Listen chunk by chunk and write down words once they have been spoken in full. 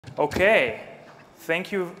Okay,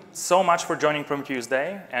 thank you so much for joining Prometheus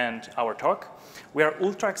Day and our talk. We are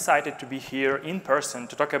ultra excited to be here in person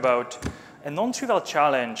to talk about a non-trivial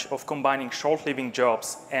challenge of combining short-living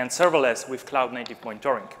jobs and serverless with cloud-native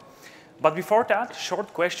monitoring. But before that,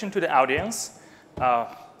 short question to the audience.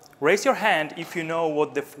 Raise your hand if you know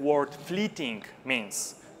what the word fleeting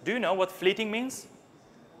means. Do you know what fleeting means?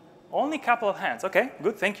 Only a couple of hands. OK,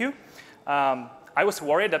 good, thank you. I was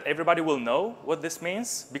worried that everybody will know what this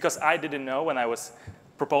means, because I didn't know when I was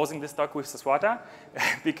proposing this talk with Saswata,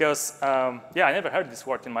 because, yeah, I never heard this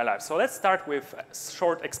word in my life. So let's start with a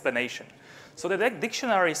short explanation. So the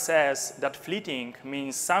dictionary says that fleeting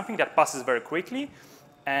means something that passes very quickly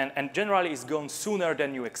and generally is gone sooner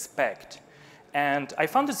than you expect. And I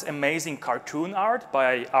found this amazing cartoon art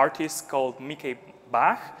by an artist called Mickey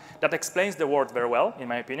Bach that explains the word very well, in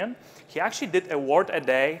my opinion. He actually did a word a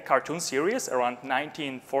day cartoon series around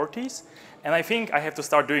 1940s. And I think I have to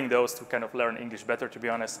start doing those to kind of learn English better, to be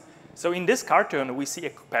honest. So in this cartoon, we see a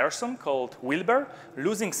person called Wilbur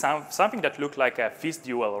losing something that looked like a fist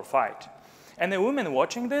duel or fight. And a woman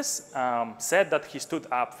watching this said that he stood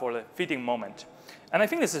up for a fitting moment. And I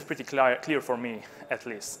think this is pretty clear for me, at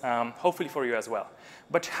least, hopefully for you as well.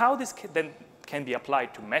 But how this then can be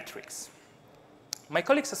applied to metrics? My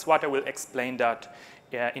colleague Saswata will explain that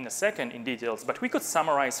in a second in details, but we could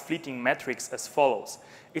summarize fleeting metrics as follows.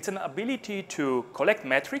 It's an ability to collect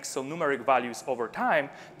metrics, so numeric values over time,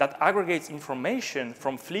 that aggregates information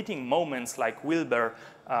from fleeting moments like Wilbur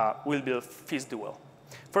fist duel.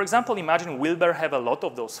 For example, imagine Wilbur have a lot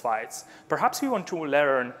of those fights. Perhaps we want to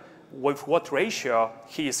learn with what ratio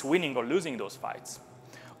he is winning or losing those fights.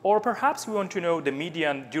 Or perhaps we want to know the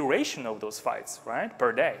median duration of those fights, right,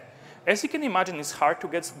 per day. As you can imagine, it's hard to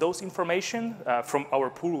get those information from our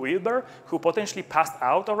poor Wilbur, who potentially passed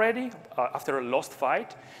out already after a lost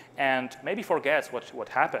fight and maybe forgets what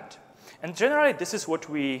happened. And generally, this is what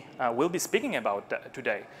we will be speaking about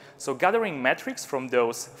today. So gathering metrics from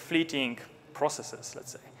those fleeting processes,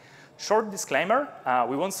 let's say. Short disclaimer,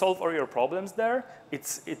 we won't solve all your problems there.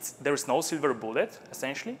 There is no silver bullet,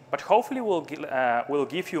 essentially. But hopefully, we'll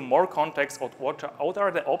give you more context of what are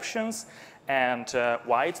the options and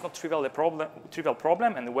why it's not trivial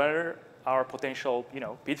problem, and where are potential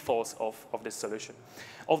pitfalls of this solution,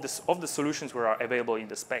 of the solutions that are available in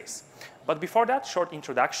the space. But before that, short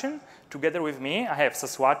introduction. Together with me, I have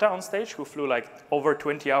Saswata on stage, who flew like over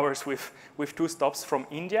 20 hours with 2 stops from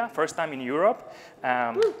India, first time in Europe.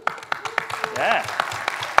 Yeah.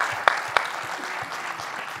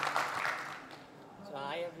 So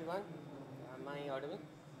hi everyone. Am I audible?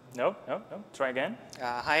 No. Try again.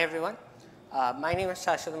 Hi everyone. My name is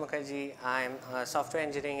Saswata Mukherjee. I'm a software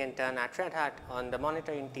engineering intern at Red Hat on the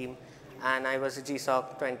monitoring team, and I was a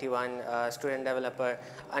GSOC 21 student developer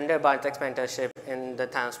under Bartek's mentorship in the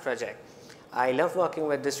Thanos project. I love working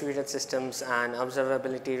with distributed systems and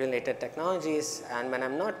observability related technologies, and when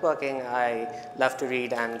I'm not working, I love to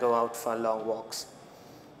read and go out for long walks.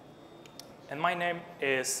 And my name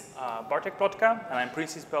is Bartek Płotka, and I'm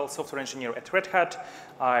principal software engineer at Red Hat.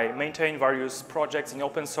 I maintain various projects in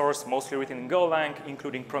open source, mostly written in Golang,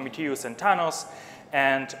 including Prometheus and Thanos.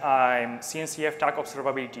 And I'm CNCF TAG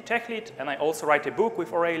Observability Tech Lead, and I also write a book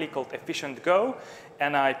with O'Reilly called Efficient Go,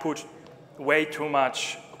 and I put way too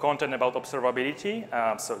much content about observability,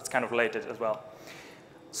 so it's kind of related as well.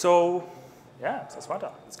 So, yeah,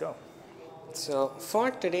 Saswata, let's go. So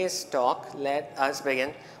for today's talk, let us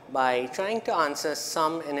begin by trying to answer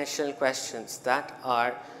some initial questions that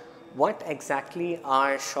are, what exactly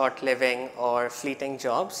are short-living or fleeting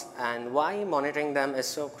jobs, and why monitoring them is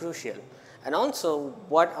so crucial? And also,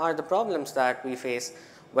 what are the problems that we face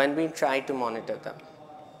when we try to monitor them?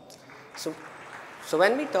 So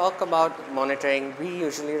when we talk about monitoring, we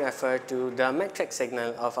usually refer to the metric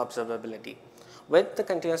signal of observability. With the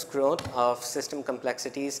continuous growth of system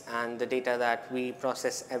complexities and the data that we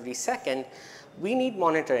process every second, we need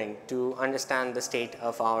monitoring to understand the state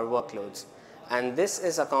of our workloads. And this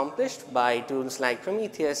is accomplished by tools like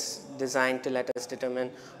Prometheus, designed to let us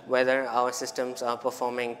determine whether our systems are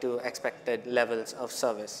performing to expected levels of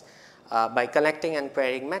service, by collecting and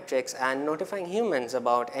querying metrics and notifying humans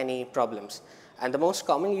about any problems. And the most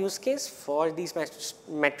common use case for these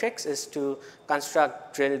metrics is to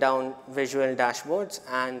construct drill-down visual dashboards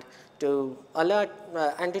and to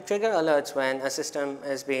trigger alerts when a system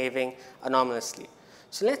is behaving anomalously.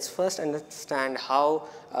 So let's first understand how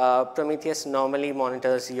Prometheus normally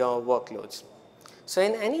monitors your workloads. So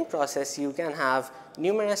in any process, you can have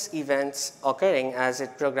numerous events occurring as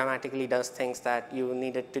it programmatically does things that you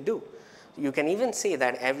need it to do. You can even say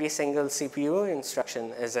that every single CPU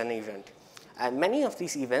instruction is an event. And many of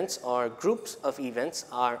these events or groups of events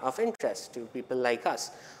are of interest to people like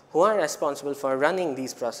us who are responsible for running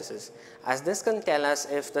these processes, as this can tell us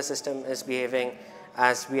if the system is behaving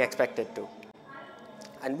as we expect it to.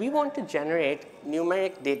 And we want to generate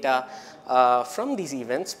numeric data from these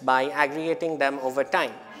events by aggregating them over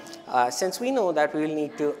time, since we know that we will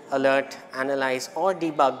need to alert, analyze, or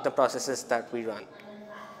debug the processes that we run.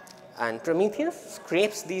 And Prometheus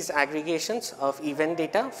scrapes these aggregations of event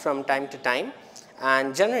data from time to time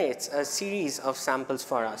and generates a series of samples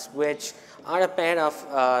for us, which are a pair of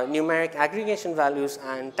numeric aggregation values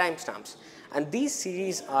and timestamps. And these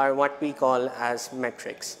series are what we call as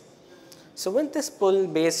metrics. So with this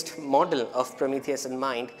pull-based model of Prometheus in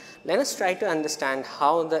mind, let us try to understand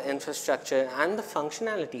how the infrastructure and the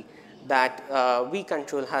functionality that we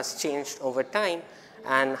control has changed over time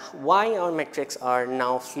and why our metrics are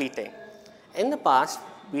now fleeting. In the past,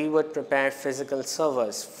 we would prepare physical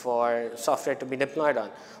servers for software to be deployed on,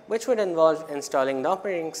 which would involve installing the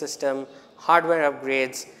operating system, hardware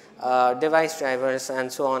upgrades, device drivers,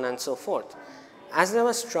 and so on and so forth. As there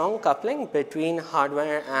was strong coupling between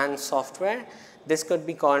hardware and software, this could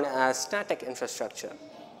be called as static infrastructure.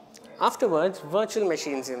 Afterwards, virtual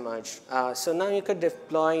machines emerged. So now you could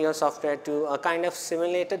deploy your software to a kind of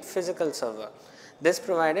simulated physical server. This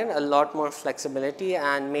provided a lot more flexibility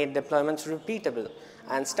and made deployments repeatable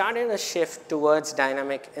and started a shift towards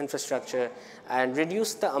dynamic infrastructure and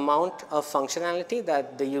reduced the amount of functionality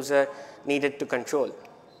that the user needed to control.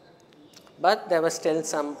 But there was still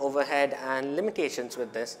some overhead and limitations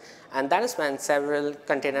with this, and that is when several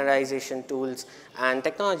containerization tools and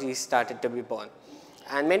technologies started to be born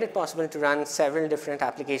and made it possible to run several different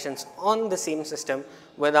applications on the same system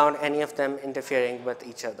without any of them interfering with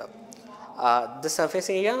each other. The surface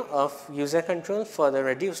area of user control further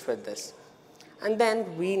reduced with this. And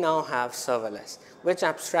then we now have serverless, which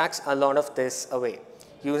abstracts a lot of this away.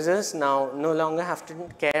 Users now no longer have to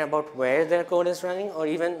care about where their code is running or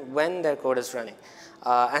even when their code is running,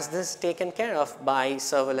 as this is taken care of by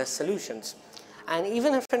serverless solutions. And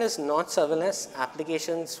even if it is not serverless,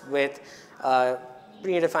 applications with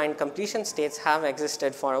predefined completion states have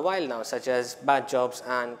existed for a while now, such as batch jobs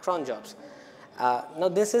and cron jobs. Now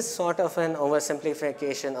this is sort of an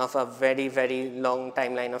oversimplification of a very, very long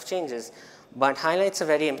timeline of changes, but highlights a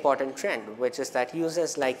very important trend, which is that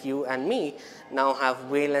users like you and me now have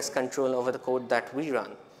way less control over the code that we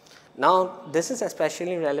run. Now this is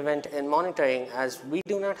especially relevant in monitoring, as we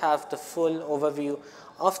do not have the full overview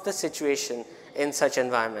of the situation in such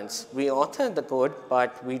environments. We author the code,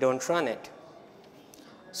 but we don't run it.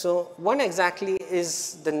 So what exactly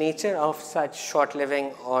is the nature of such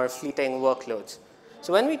short-living or fleeting workloads?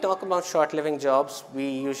 So when we talk about short-living jobs, we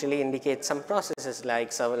usually indicate some processes like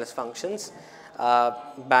serverless functions,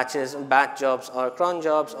 batch jobs or cron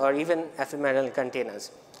jobs, or even ephemeral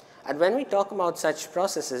containers. And when we talk about such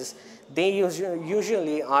processes, they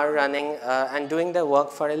usually are running and doing their work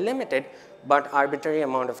for a limited but arbitrary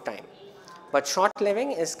amount of time. But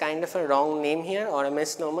short-living is kind of a wrong name here or a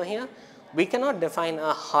misnomer here. We cannot define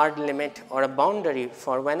a hard limit or a boundary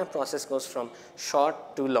for when a process goes from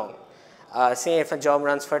short to long. Say if a job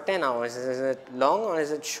runs for 10 hours, is it long or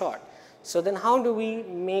is it short? So then how do we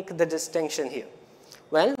make the distinction here?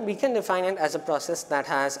 Well, we can define it as a process that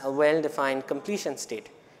has a well-defined completion state.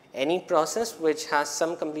 Any process which has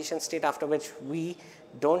some completion state after which we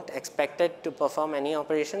don't expect it to perform any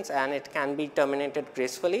operations and it can be terminated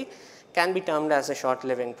gracefully can be termed as a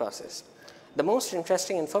short-living process. The most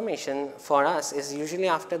interesting information for us is usually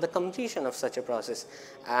after the completion of such a process,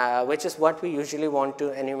 which is what we usually want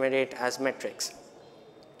to enumerate as metrics.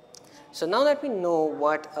 So now that we know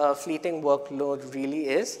what a fleeting workload really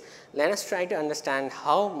is, let us try to understand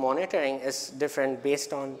how monitoring is different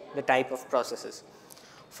based on the type of processes.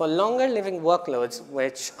 For longer living workloads,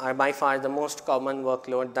 which are by far the most common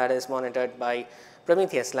workload that is monitored by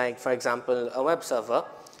Prometheus, like for example a web server,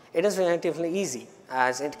 it is relatively easy,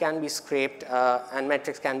 as it can be scraped and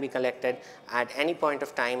metrics can be collected at any point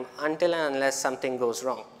of time until and unless something goes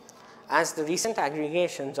wrong, as the recent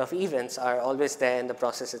aggregations of events are always there in the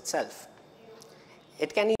process itself.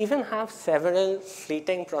 It can even have several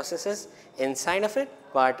fleeting processes inside of it,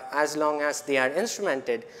 but as long as they are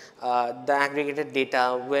instrumented, the aggregated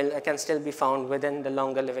data can still be found within the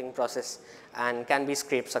longer living process and can be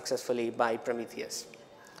scraped successfully by Prometheus.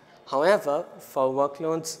 However, for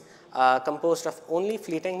workloads composed of only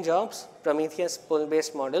fleeting jobs, Prometheus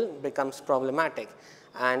pull-based model becomes problematic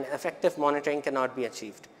and effective monitoring cannot be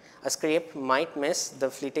achieved. A scrape might miss the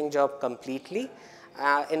fleeting job completely,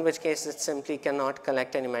 in which case it simply cannot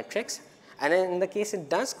collect any metrics, And in the case it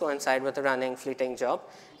does coincide with a running fleeting job,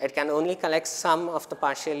 it can only collect some of the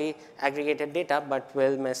partially aggregated data, but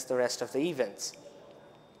will miss the rest of the events.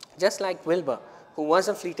 Just like Wilbur, who was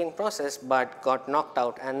a fleeting process but got knocked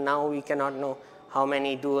out, and now we cannot know how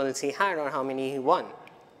many duels he had or how many he won.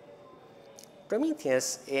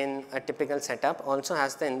 Prometheus, in a typical setup, also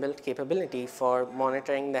has the inbuilt capability for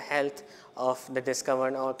monitoring the health of the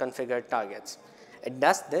discovered or configured targets. It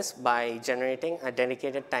does this by generating a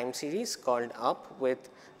dedicated time series called up with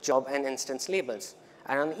job and instance labels.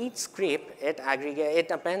 And on each scrape, it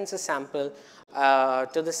appends a sample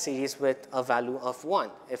to the series with a value of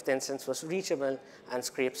 1 if the instance was reachable and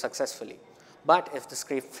scraped successfully. But if the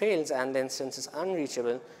scrape fails and the instance is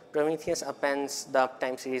unreachable, Prometheus appends the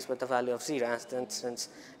uptime series with a value of 0 as the instance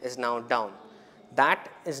is now down.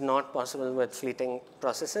 That is not possible with fleeting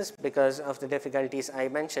processes because of the difficulties I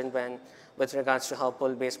mentioned with regards to how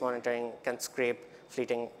pull-based monitoring can scrape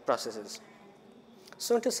fleeting processes.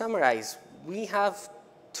 So to summarize, we have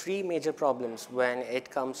 3 major problems when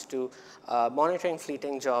it comes to monitoring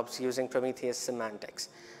fleeting jobs using Prometheus semantics.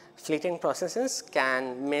 Fleeting processes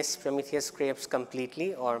can miss Prometheus scrapes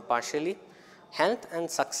completely or partially. Health and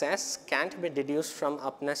success can't be deduced from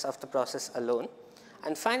upness of the process alone.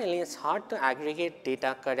 And finally, it's hard to aggregate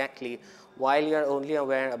data correctly while you're only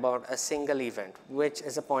aware about a single event, which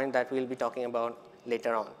is a point that we'll be talking about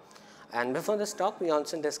later on. And before this talk, we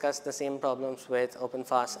also discussed the same problems with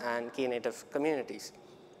OpenFaas and Knative communities.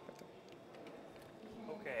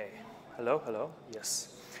 Okay, hello, yes.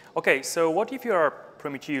 Okay, so what if you're a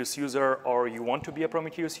Prometheus user or you want to be a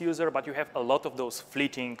Prometheus user, but you have a lot of those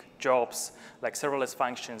fleeting jobs like serverless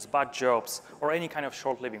functions, batch jobs, or any kind of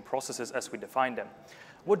short-living processes as we define them?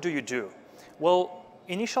 What do you do? Well,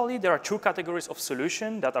 initially, there are 2 categories of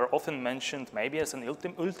solution that are often mentioned maybe as an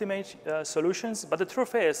ultimate solutions, but the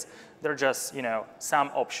truth is there are just some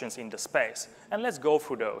options in the space. And let's go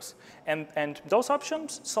through those. And those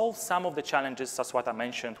options solve some of the challenges Saswata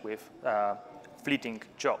mentioned with fleeting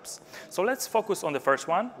jobs. So let's focus on the first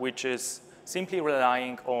one, which is simply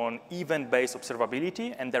relying on event-based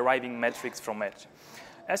observability and deriving metrics from it.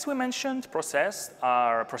 As we mentioned, processes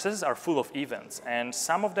are full of events, and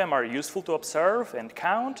some of them are useful to observe and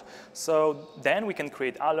count. So then we can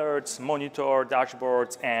create alerts, monitor,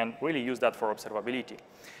 dashboards, and really use that for observability.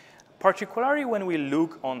 Particularly when we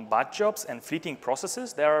look on batch jobs and fleeting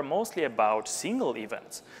processes, they are mostly about single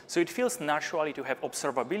events. So it feels naturally to have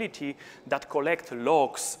observability that collect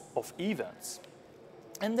logs of events.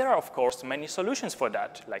 And there are, of course, many solutions for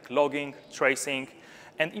that, like logging, tracing,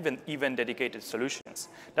 and even event-dedicated solutions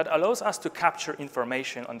that allows us to capture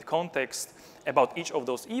information on the context about each of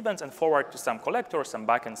those events and forward to some collector, some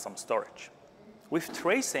backend, some storage. With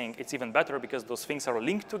tracing, it's even better because those things are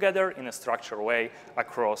linked together in a structured way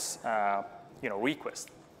across requests.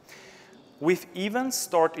 With events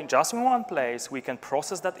stored in just in one place, we can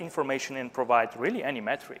process that information and provide really any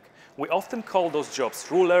metric. We often call those jobs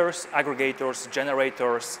rulers, aggregators,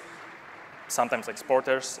 generators, sometimes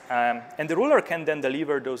exporters. And the ruler can then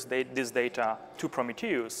deliver this data to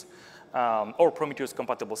Prometheus or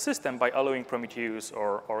Prometheus-compatible system by allowing Prometheus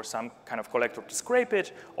or some kind of collector to scrape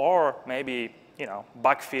it, or maybe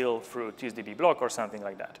backfill through TSDB block or something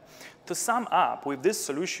like that. To sum up, with this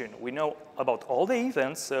solution, we know about all the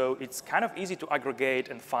events, so it's kind of easy to aggregate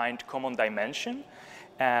and find common dimension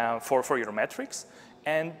for your metrics.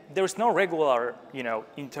 And there's no regular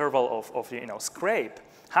interval of scrape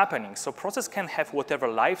happening. So process can have whatever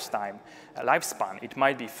lifespan. It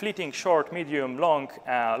might be fleeting, short, medium, long,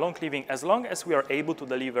 long-living, as long as we are able to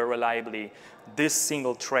deliver reliably this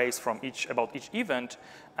single trace from about each event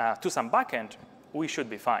to some backend, we should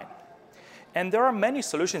be fine. And there are many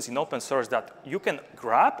solutions in open source that you can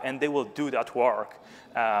grab and they will do that work.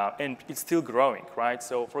 And it's still growing, right?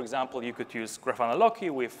 So for example, you could use Grafana Loki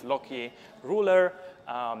with Loki ruler.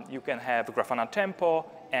 You can have Grafana Tempo,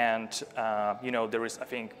 and there is, I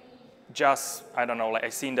think, I don't know, like I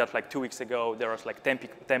seen that like 2 weeks ago. There was like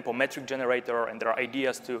Tempo metric generator, and there are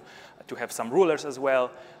ideas to have some rulers as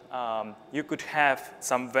well. You could have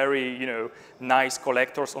some very nice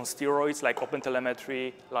collectors on steroids like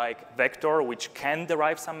OpenTelemetry, like Vector, which can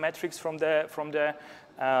derive some metrics from the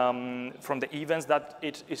events that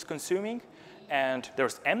it is consuming. And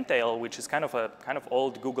there's Mtail, which is kind of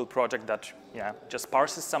old Google project that just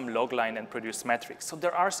parses some log line and produce metrics. So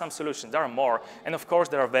there are some solutions. There are more, and of course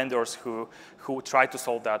there are vendors who try to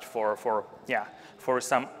solve that for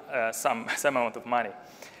some amount of money.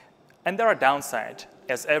 And there are downsides,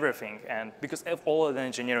 as everything, and because all the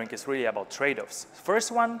engineering is really about trade-offs.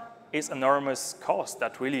 First one is enormous cost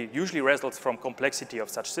that really usually results from complexity of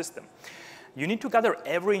such system. You need to gather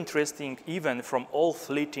every interesting event from all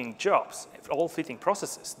fleeting jobs, all fleeting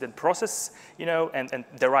processes, then process, and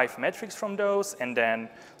derive metrics from those, and then,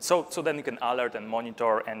 so then you can alert and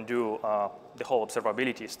monitor and do the whole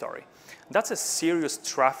observability story. That's a serious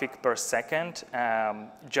traffic per second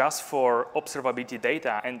just for observability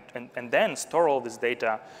data, and then store all this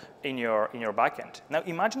data in your backend. Now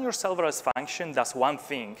imagine your serverless function does one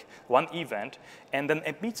thing, one event, and then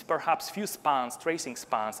emits perhaps few spans, tracing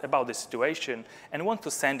spans about the situation, and want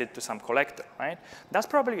to send it to some collector, right? That's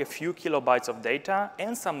probably a few kilobytes of data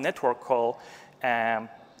and some network call.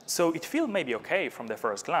 So it feels maybe okay from the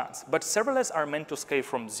first glance, but serverless are meant to scale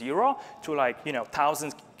from 0 to like,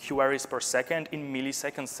 thousands queries per second in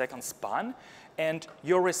milliseconds, second span. And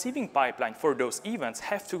your receiving pipeline for those events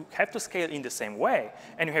have to scale in the same way,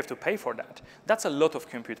 and you have to pay for that. That's a lot of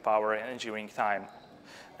compute power and engineering time.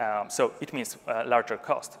 So it means larger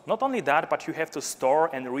cost. Not only that, but you have to store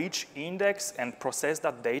and reach, index, and process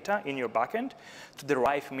that data in your backend to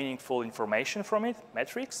derive meaningful information from it,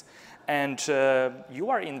 metrics. And you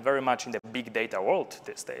are very much in the big data world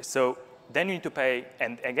these days. So then you need to pay,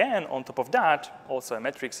 and again, on top of that, also a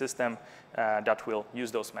metric system that will use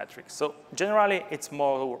those metrics. So generally, it's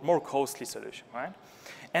more costly solution, right?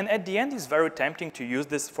 And at the end, it's very tempting to use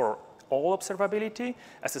this for all observability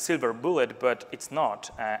as a silver bullet, but it's not.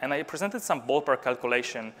 And I presented some ballpark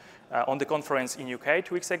calculation on the conference in UK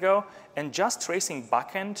 2 weeks ago, and just tracing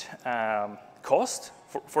backend cost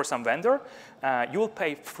for some vendor, you will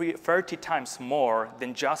pay 30 times more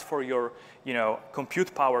than just for your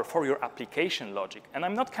compute power for your application logic. And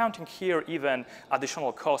I'm not counting here even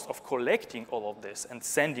additional cost of collecting all of this and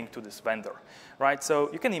sending to this vendor, right?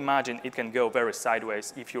 So you can imagine it can go very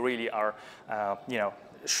sideways if you really are,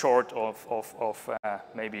 short of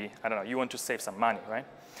maybe, I don't know, you want to save some money, right?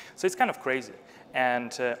 So it's kind of crazy.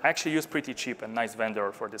 And I actually use pretty cheap and nice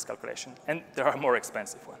vendor for this calculation. And there are more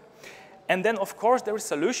expensive ones. And then, of course, there is a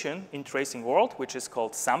solution in tracing world, which is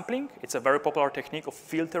called sampling. It's a very popular technique of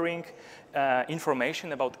filtering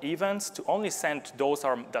information about events to only send those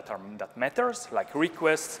that matters, like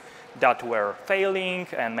requests that were failing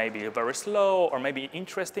and maybe very slow or maybe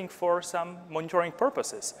interesting for some monitoring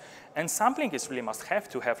purposes. And sampling is really must-have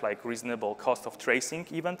to have like reasonable cost of tracing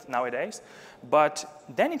event nowadays. But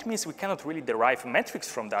then it means we cannot really derive metrics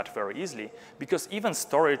from that very easily, because even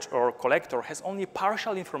storage or collector has only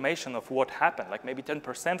partial information of what happened, like maybe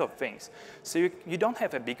 10% of things. So you don't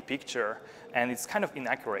have a big picture, and it's kind of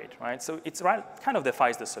inaccurate, right? So it's kind of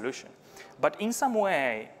defies the solution. But in some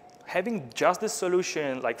way, having just this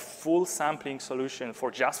solution, like full sampling solution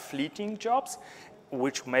for just fleeting jobs,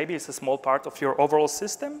 which maybe is a small part of your overall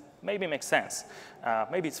system, maybe makes sense.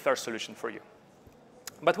 Maybe it's a fair solution for you.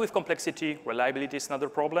 But with complexity, reliability is another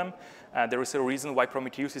problem. There is a reason why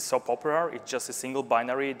Prometheus is so popular. It's just a single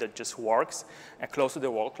binary that just works close to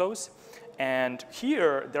the workloads. And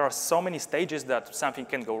here, there are so many stages that something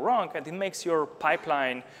can go wrong, and it makes your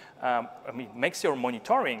pipeline, makes your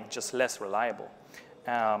monitoring just less reliable.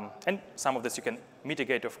 And some of this you can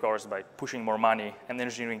mitigate, of course, by pushing more money and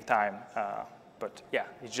engineering time. But yeah,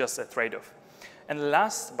 it's just a trade-off. And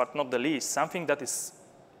last but not the least, something that is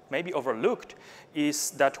maybe overlooked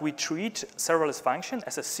is that we treat serverless function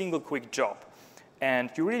as a single quick job.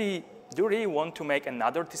 And do you really want to make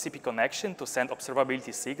another TCP connection to send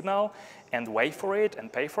observability signal and wait for it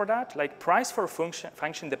and pay for that? Like price for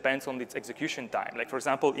function depends on its execution time. Like for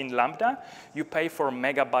example, in Lambda, you pay for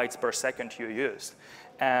megabytes per second you use.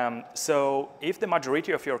 So if the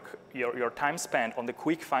majority of your time spent on the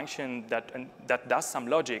quick function that does some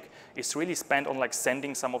logic is really spent on like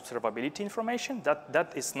sending some observability information,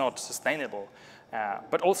 that is not sustainable.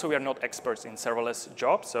 But also we are not experts in serverless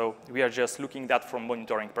jobs, so we are just looking at that from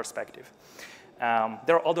monitoring perspective.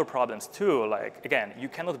 There are other problems too, like again, you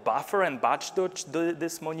cannot buffer and batch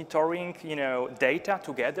this monitoring data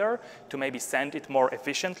together to maybe send it more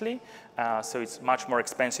efficiently. So it's much more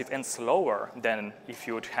expensive and slower than if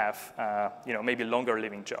you would have maybe longer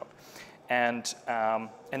living job. And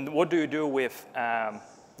what do you do with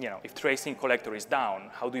if tracing collector is down?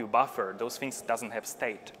 How do you buffer? Those things doesn't have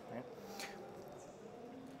state. Right?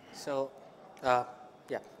 So.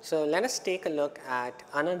 So let us take a look at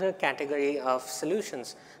another category of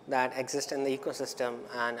solutions that exist in the ecosystem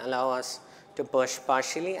and allow us to push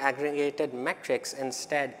partially aggregated metrics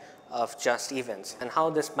instead of just events, and how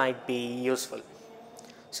this might be useful.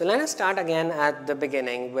 So let us start again at the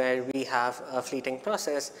beginning, where we have a fleeting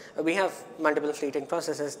process. We have multiple fleeting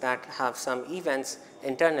processes that have some events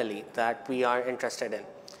internally that we are interested in.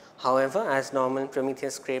 However, as normal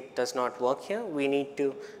Prometheus script does not work here, we need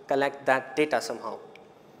to collect that data somehow.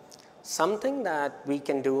 Something that we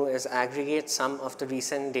can do is aggregate some of the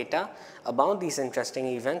recent data about these interesting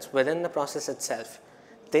events within the process itself.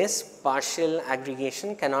 This partial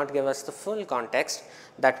aggregation cannot give us the full context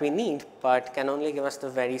that we need, but can only give us the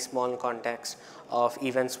very small context of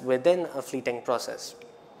events within a fleeting process.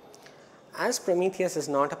 As Prometheus is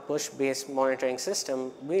not a push-based monitoring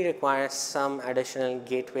system, we require some additional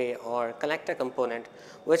gateway or collector component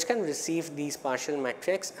which can receive these partial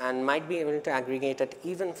metrics and might be able to aggregate it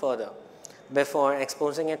even further before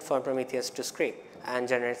exposing it for Prometheus to scrape and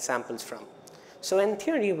generate samples from. So in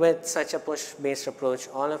theory, with such a push-based approach,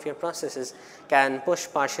 all of your processes can push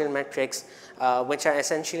partial metrics, which are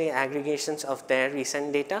essentially aggregations of their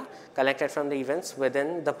recent data collected from the events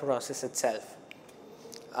within the process itself.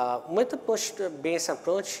 With the push-based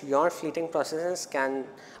approach, your fleeting processes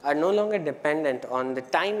are no longer dependent on the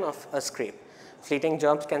time of a scrape. Fleeting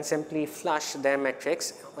jobs can simply flush their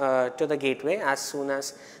metrics to the gateway as soon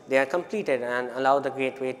as they are completed and allow the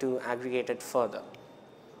gateway to aggregate it further.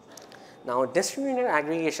 Now, distributed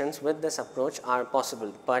aggregations with this approach are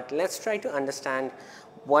possible, but let's try to understand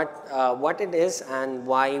what it is and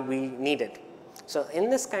why we need it. So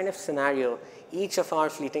in this kind of scenario, each of our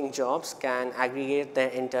fleeting jobs can aggregate their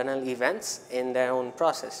internal events in their own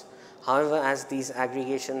process. However, as these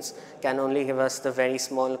aggregations can only give us the very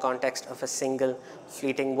small context of a single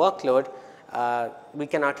fleeting workload, we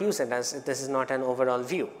cannot use it as this is not an overall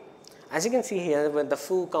view. As you can see here with the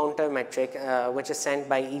foo counter metric, which is sent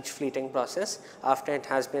by each fleeting process after it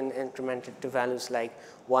has been incremented to values like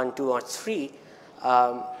 1, 2, or 3,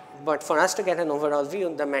 but for us to get an overall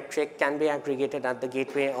view, the metric can be aggregated at the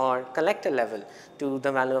gateway or collector level to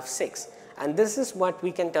the value of 6. And this is what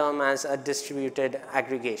we can term as a distributed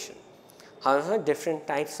aggregation. However, different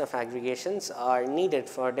types of aggregations are needed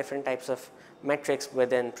for different types of metrics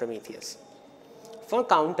within Prometheus. For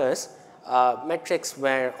counters, metrics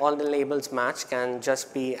where all the labels match can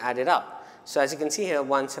just be added up. So as you can see here,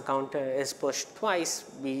 once a counter is pushed twice,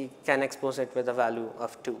 we can expose it with a value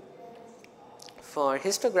of 2. For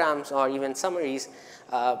histograms or even summaries,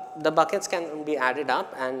 the buckets can be added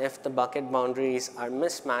up, and if the bucket boundaries are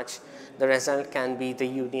mismatched, the result can be the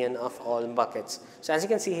union of all buckets. So as you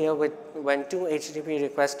can see here, when 2 HTTP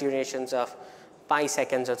request durations of pi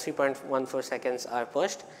seconds or 3.14 seconds are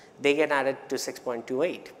pushed, they get added to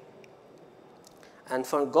 6.28. And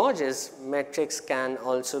for gauges, metrics can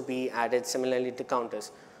also be added similarly to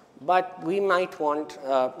counters, but we might want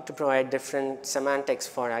to provide different semantics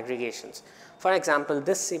for aggregations. For example,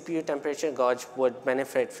 this CPU temperature gauge would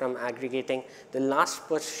benefit from aggregating the last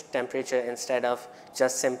push temperature instead of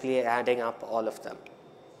just simply adding up all of them.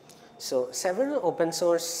 So several open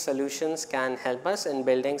source solutions can help us in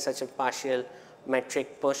building such a partial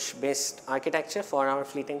metric push based architecture for our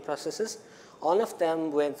fleeting processes, all of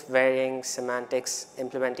them with varying semantics,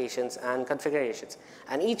 implementations, and configurations,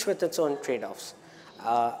 and each with its own trade-offs.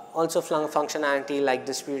 Also, functionality like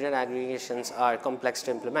distributed aggregations are complex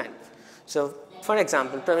to implement. So for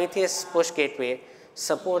example, Prometheus push gateway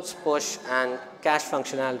supports push and cache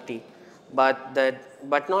functionality,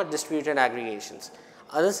 but not distributed aggregations.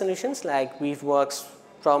 Other solutions like Weaveworks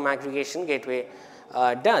Prom aggregation gateway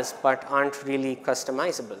does, but aren't really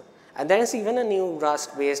customizable. And there is even a new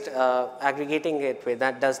Rust-based aggregating gateway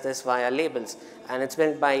that does this via labels, and it's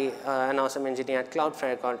built by an awesome engineer at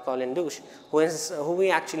Cloudflare called Colin Douche, who we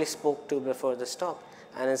actually spoke to before this talk,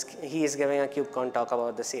 and he is giving a KubeCon talk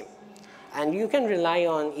about the same. And you can rely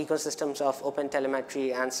on ecosystems of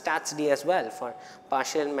OpenTelemetry and StatsD as well for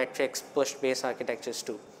partial metrics push-based architectures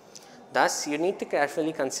too. Thus, you need to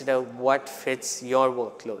carefully consider what fits your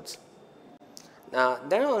workloads. Now,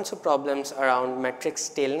 there are also problems around metric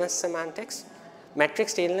staleness semantics. Metric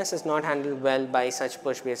staleness is not handled well by such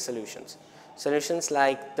push-based solutions. Solutions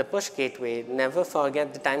like the push gateway never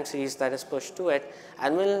forget the time series that is pushed to it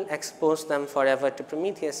and will expose them forever to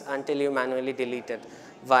Prometheus until you manually delete it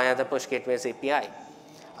via the push gateway's API,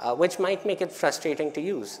 which might make it frustrating to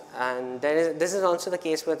use. And this is also the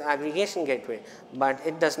case with aggregation gateway, but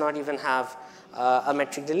it does not even have a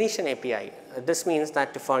metric deletion API. This means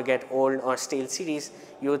that to forget old or stale series,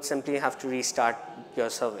 you would simply have to restart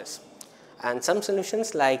your service. And some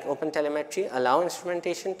solutions like OpenTelemetry allow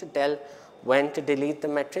instrumentation to tell when to delete the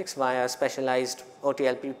metrics via specialized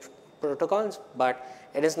OTLP protocols, but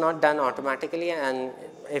it is not done automatically, and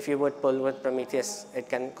if you would pull with Prometheus, it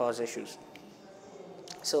can cause issues.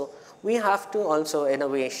 So we have to also, in a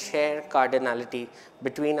way, share cardinality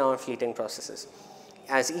between our fleeting processes,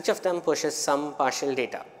 as each of them pushes some partial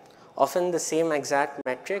data, often the same exact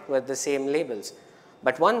metric with the same labels.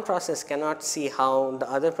 But one process cannot see how the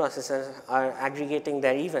other processes are aggregating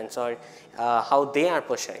their events or how they are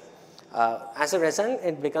pushing. As a result,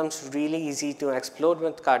 it becomes really easy to explode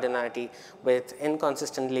with cardinality with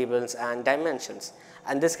inconsistent labels and dimensions.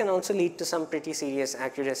 And this can also lead to some pretty serious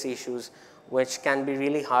accuracy issues, which can be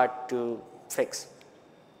really hard to fix.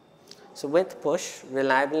 So with push,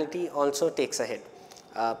 reliability also takes a hit.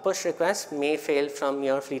 Push requests may fail from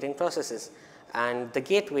your fleeting processes, and the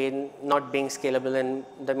gateway, not being scalable in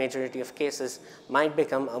the majority of cases, might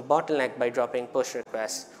become a bottleneck by dropping push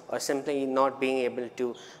requests or simply not being able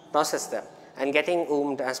to process them and getting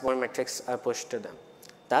oomed as more metrics are pushed to them.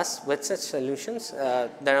 Thus, with such solutions,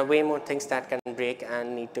 there are way more things that can break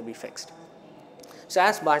and need to be fixed. So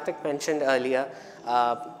as Bartek mentioned earlier,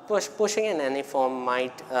 pushing in any form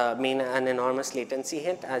might mean an enormous latency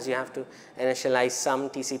hit, as you have to initialize some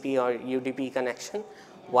TCP or UDP connection,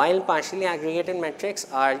 while partially aggregated metrics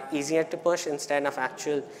are easier to push instead of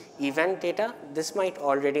actual event data. This might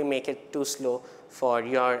already make it too slow for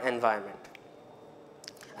your environment.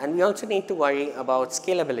 And we also need to worry about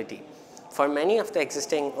scalability. For many of the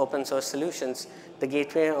existing open source solutions, the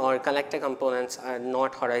gateway or collector components are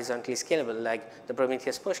not horizontally scalable, like the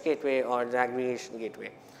Prometheus push gateway or the aggregation gateway.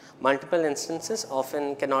 Multiple instances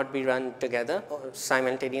often cannot be run together or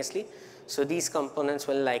simultaneously, so these components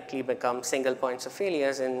will likely become single points of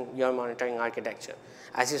failures in your monitoring architecture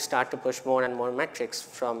as you start to push more and more metrics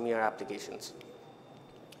from your applications.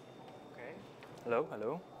 Okay. Hello,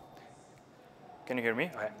 hello. Can you hear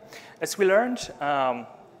me? Okay. As we learned,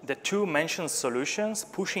 the two mentioned solutions,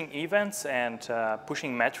 pushing events and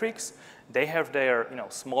pushing metrics, they have their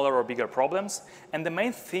smaller or bigger problems. And the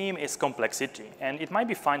main theme is complexity. And it might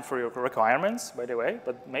be fine for your requirements, by the way,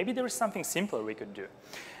 but maybe there is something simpler we could do.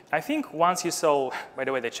 I think once you saw, by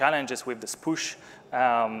the way, the challenges with this push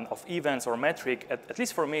of events or metric, at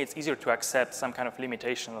least for me, it's easier to accept some kind of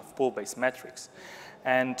limitation of pool-based metrics.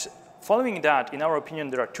 And following that, in our opinion,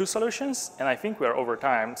 there are two solutions, and I think we are over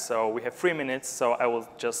time, so we have 3 minutes, so I will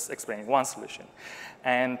just explain one solution.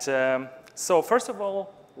 And so first of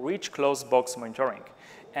all, rich closed box monitoring.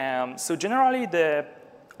 So generally, the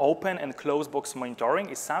open and closed box monitoring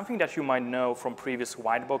is something that you might know from previous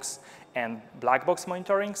white box and black box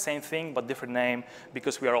monitoring, same thing, but different name,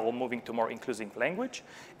 because we are all moving to more inclusive language.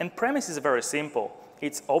 And premise is very simple.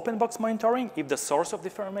 It's open box monitoring if the source of the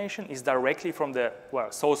information is directly from the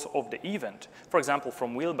source of the event. For example,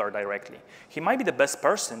 from Wilbur directly. He might be the best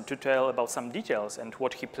person to tell about some details and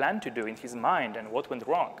what he planned to do in his mind and what went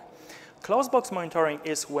wrong. Closed box monitoring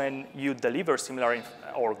is when you deliver similar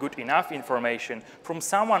or good enough information from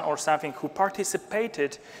someone or something who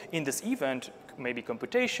participated in this event, maybe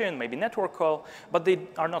computation, maybe network call, but they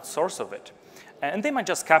are not source of it. And they might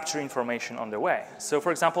just capture information on the way. So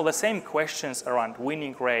for example, the same questions around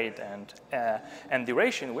winning rate and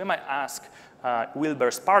duration, we might ask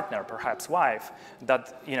Wilbur's partner, perhaps wife,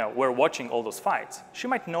 that were watching all those fights. She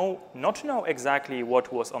might not know exactly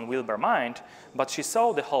what was on Wilbur's mind, but she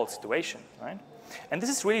saw the whole situation, right? And this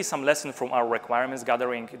is really some lesson from our requirements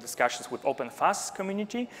gathering discussions with OpenFaas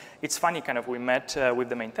community. It's funny, we met with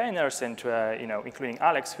the maintainers and including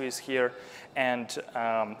Alex, who is here, and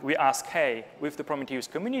we asked, hey, with the Prometheus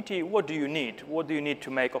community, what do you need? What do you need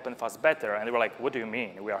to make OpenFaas better? And they were like, what do you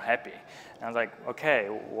mean? We are happy. And I was like, okay,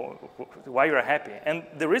 why you are happy? And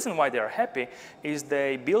the reason why they are happy is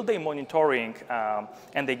they build their monitoring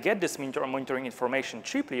and they get this monitoring information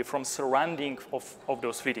cheaply from surrounding of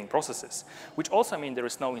those fleeting processes, which also means there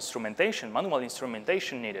is no instrumentation, manual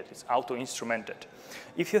instrumentation needed. It's auto-instrumented.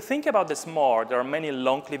 If you think about this more, there are many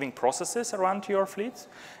long-living processes around your fleets.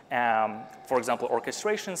 For example,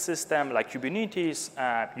 orchestration system like Kubernetes,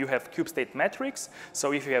 you have kube state metrics.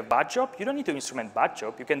 So if you have bad job, you don't need to instrument bad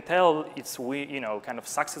job. You can tell its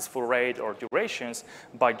successful rate or durations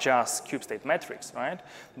by just kube state metrics, right?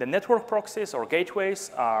 The network proxies or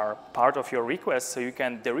gateways are part of your request, so you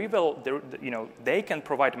can they can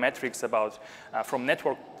provide metrics about from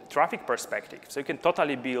network traffic perspective. So you can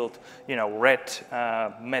totally build, red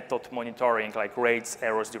method monitoring like rates,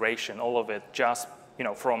 errors, duration, all of it just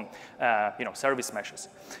from service meshes.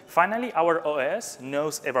 Finally, our OS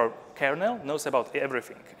knows about kernel, knows about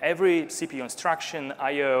everything. Every CPU instruction,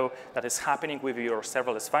 I/O that is happening with your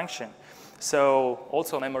serverless function. So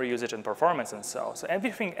also memory usage and performance and so. So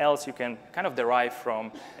everything else you can derive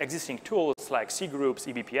from existing tools like C groups,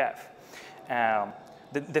 eBPF.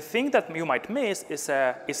 The thing that you might miss is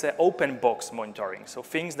a open box monitoring. So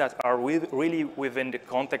things that are really within the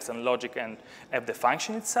context and logic and of the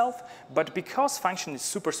function itself. But because function is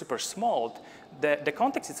super, super small, the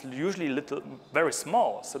context is usually very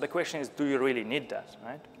small. So the question is, do you really need that,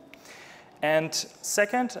 right? And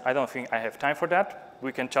second, I don't think I have time for that.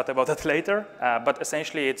 We can chat about that later. But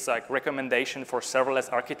essentially, it's like recommendation for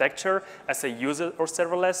serverless architecture. As a user of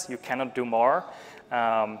serverless, you cannot do more.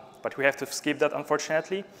 But we have to skip that,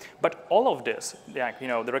 unfortunately. But all of this, like,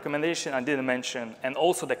 the recommendation I didn't mention, and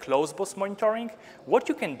also the close bus monitoring, what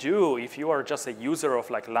you can do if you are just a user of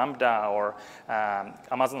like Lambda or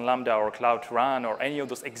Amazon Lambda or Cloud Run or any of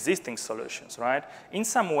those existing solutions, right? In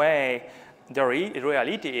some way, the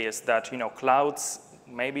reality is that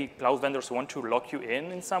maybe cloud vendors want to lock you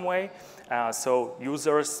in some way. So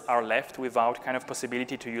users are left without kind of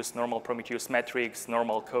possibility to use normal Prometheus metrics,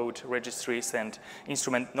 normal code registries, and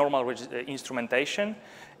normal instrumentation,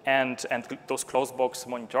 and those closed box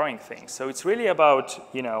monitoring things. So it's really about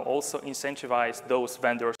also incentivize those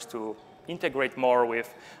vendors to integrate more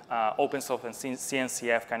with open source and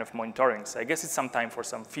CNCF kind of monitoring. So I guess it's some time for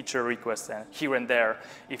some feature requests here and there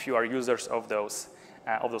if you are users of those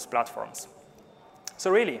platforms. So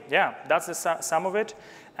really, yeah, that's the sum of it.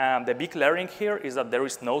 The big learning here is that there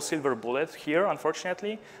is no silver bullet here,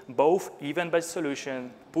 unfortunately. Both event-based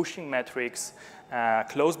solution, pushing metrics,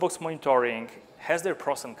 closed box monitoring has their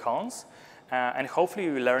pros and cons. And hopefully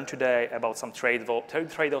we learn today about some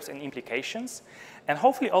trade-offs and implications. And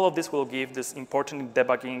hopefully all of this will give this important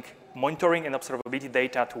debugging, monitoring, and observability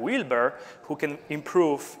data to Wilbur, who can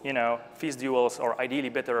improve fees duels or ideally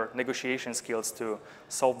better negotiation skills to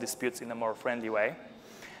solve disputes in a more friendly way.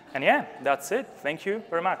 And yeah, that's it. Thank you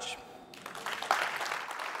very much.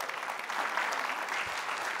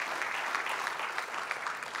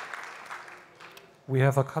 We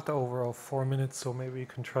have a cutover of 4 minutes, so maybe we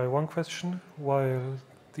can try one question while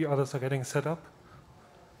the others are getting set up.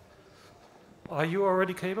 Are you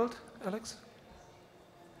already cabled, Alex?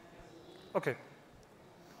 OK.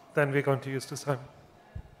 Then we're going to use this time.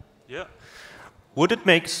 Yeah. Would it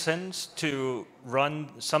make sense to run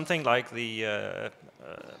something like the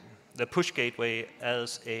push gateway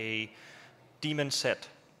as a daemon set,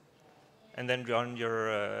 and then run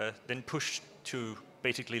your then push to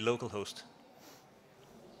basically localhost?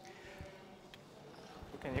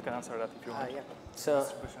 You can answer that if you want.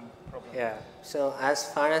 Yeah. So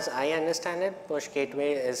as far as I understand it, push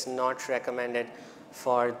gateway is not recommended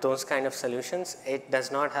for those kind of solutions. It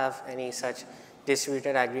does not have any such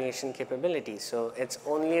distributed aggregation capability. So it's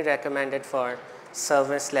only recommended for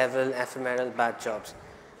service level ephemeral batch jobs.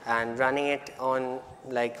 And running it on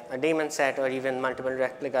like a daemon set or even multiple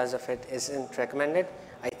replicas of it isn't recommended.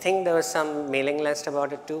 I think there was some mailing list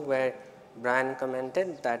about it too, where Brian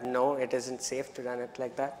commented that no, it isn't safe to run it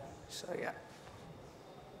like that. So yeah.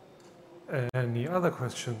 Any other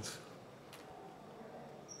questions?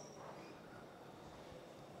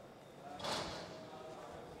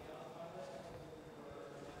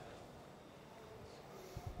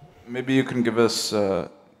 Maybe you can give us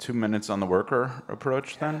 2 minutes on the worker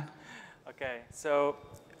approach then? Okay, so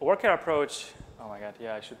worker approach, oh my God,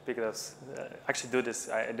 yeah, I should pick this. Actually do this,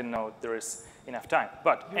 I didn't know there is enough time.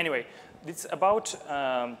 But anyway, it's about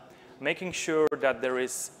making sure that there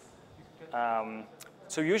is,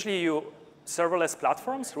 so usually serverless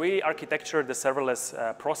platforms really architecture the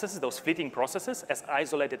serverless processes, those fleeting processes, as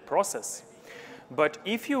isolated process. But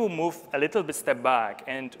if you move a little bit step back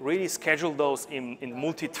and really schedule those in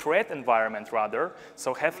multi-thread environment rather,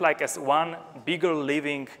 so have like as one bigger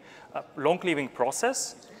living, long-living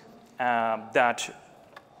process that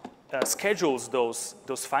schedules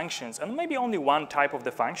those functions, and maybe only one type of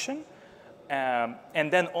the function,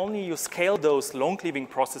 and then only you scale those long-living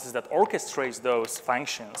processes that orchestrates those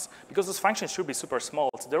functions, because those functions should be super small.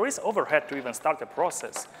 So there is overhead to even start a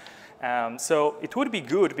process. So it would be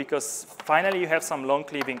good because finally you have some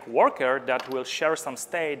long-living worker that will share some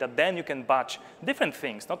state that then you can batch different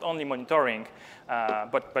things, not only monitoring,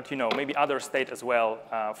 but maybe other state as well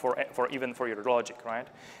even for your logic, right?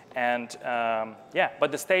 And yeah,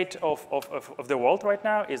 but the state of the world right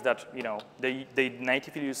now is that they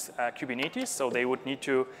natively use Kubernetes, so they would need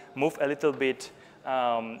to move a little bit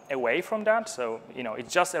away from that. So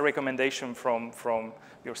it's just a recommendation from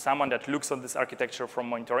you're someone that looks on this architecture from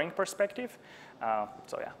monitoring perspective.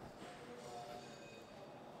 So yeah.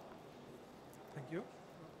 Thank you.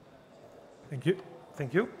 Thank you.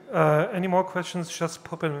 Thank you. Any more questions? Just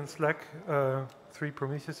pop in Slack 3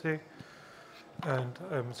 Prometheus Day, and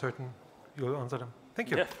I'm certain you'll answer them.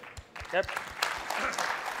 Thank you. Yep.